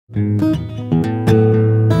Hey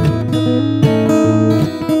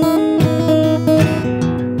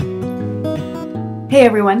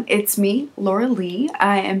everyone, it's me, Laura Lee.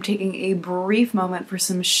 I am taking a brief moment for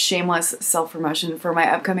some shameless self-promotion for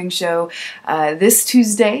my upcoming show this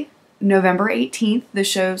Tuesday, November 18th. The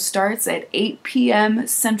show starts at 8 p.m.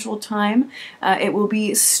 Central Time. It will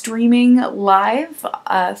be streaming live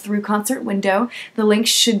through Concert Window. The link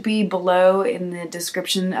should be below in the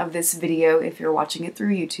description of this video if you're watching it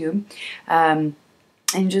through YouTube. And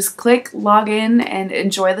just click log in and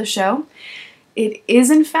enjoy the show. It is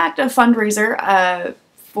in fact a fundraiser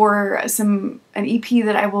for an EP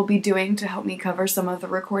that I will be doing to help me cover some of the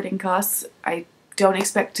recording costs. I don't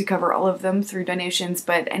expect to cover all of them through donations,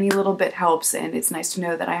 but any little bit helps, and it's nice to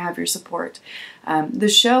know that I have your support. The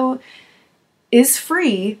show is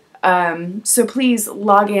free, so please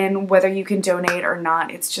log in whether you can donate or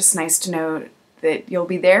not. It's just nice to know that you'll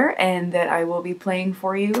be there and that I will be playing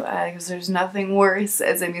for you, because there's nothing worse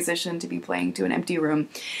as a musician to be playing to an empty room.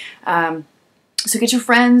 So get your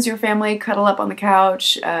friends, your family, cuddle up on the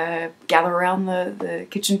couch, gather around the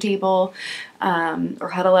kitchen table, or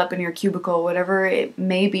huddle up in your cubicle, whatever it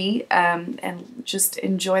may be, and just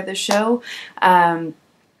enjoy the show.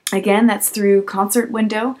 Again, that's through Concert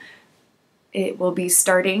Window. It will be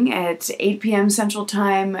starting at 8 p.m. Central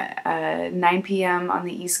Time, 9 p.m. on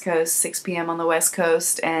the East Coast, 6 p.m. on the West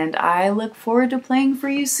Coast, and I look forward to playing for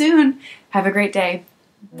you soon. Have a great day.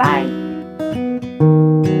 Bye.